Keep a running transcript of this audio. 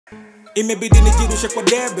Imebidi nijirushe kwa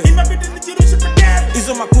debe.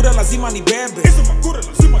 Hizo makura lazima ni bebe.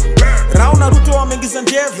 Rao na Ruto wameingiza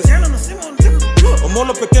njeve.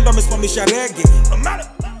 Omolo pekee ndo amesimamisha rege.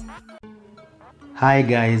 Hi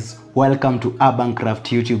guys, welcome to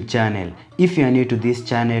Khaligraph YouTube channel. If you are new to this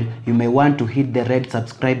channel, you may want to hit the red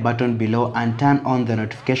subscribe button below and turn on the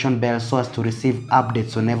notification bell so as to receive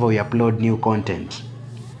updates whenever we upload new content.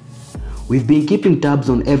 We've been keeping tabs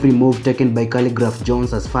on every move taken by Khaligraph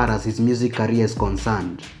Jones as far as his music career is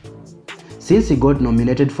concerned. Since he got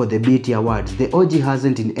nominated for the BET Awards, the OG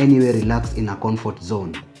hasn't in any way relaxed in a comfort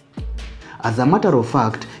zone. As a matter of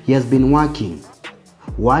fact, he has been working.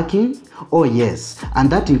 Working? Oh yes, and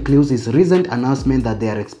that includes his recent announcement that they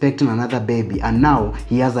are expecting another baby, and now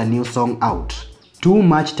he has a new song out. Too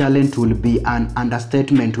much talent will be an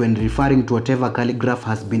understatement when referring to whatever Khaligraph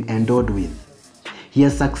has been endowed with. He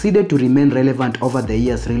has succeeded to remain relevant over the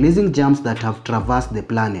years, releasing gems that have traversed the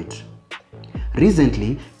planet.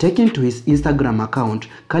 Recently, taken to his Instagram account,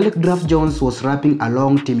 Khaligraph Jones was rapping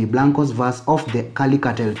along Timmy Blanco's verse of the Cali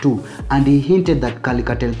Cartel 2, and he hinted that Cali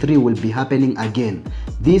Cartel 3 will be happening again.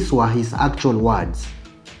 These were his actual words.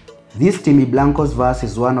 This Timmy Blanco's verse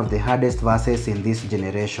is one of the hardest verses in this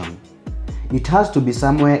generation. It has to be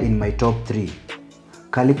somewhere in my top 3.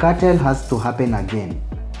 Cali Cartel has to happen again.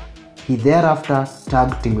 He thereafter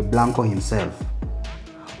tagged Timmy Blanco himself.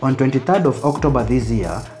 On 23rd of October this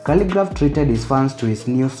year, Khaligraph treated his fans to his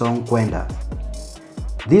new song Kwendaa.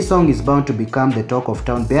 This song is bound to become the talk of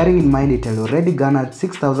town, bearing in mind it has already garnered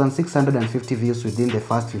 6,650 views within the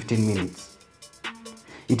first 15 minutes.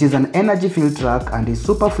 It is an energy-filled track, and his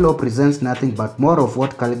super flow presents nothing but more of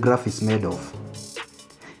what Khaligraph is made of.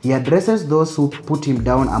 He addresses those who put him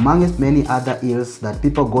down amongst many other ills that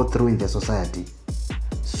people go through in the society.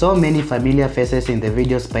 So many familiar faces in the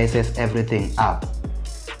video spices everything up.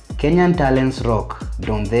 Kenyan talents rock,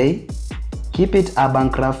 don't they? Keep it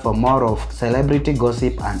Khaligraph for more of celebrity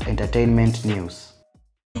gossip and entertainment news.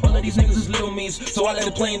 All of these niggas is little me's, so I let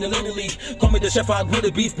it play in the little league. Call me the chef, I grill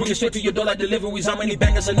the beef, bring it straight to your door like deliveries. How many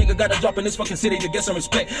bangers a nigga gotta drop in this fucking city to get some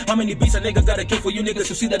respect? How many beats a nigga gotta kill for you niggas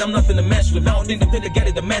to see that I'm nothing to mess with? I don't think them did get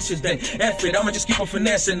it, the message then. F it, I'ma just keep on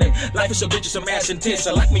finessing it. Life is a bitch with some ass and tits.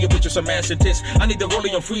 I like me a bitch with some ass and tits. I need the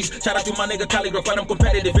rolling on freeze. Shout out to my nigga Khaligraph, I'm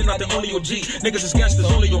competitive, it's not the only OG. Niggas is gangsters,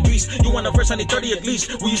 only on beast. You want a verse, I need 30 at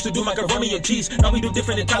least. We used to do macaroni and cheese, now we do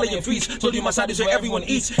different Italian feasts. Told you my side is where everyone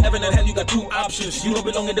eats. Heaven and hell, you got two options. You don't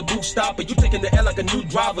belong in the boot stopper. You taking the L like a new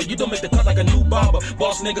driver. You don't make the cut like a new barber.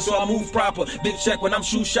 Boss nigga, so I move proper. Big check when I'm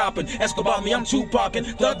shoe shopping. Escobar me, I'm Tupacin'.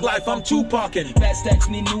 Thug life, I'm Tupacin'. Fat stacks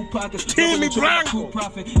need new pockets. Timmy Blanco.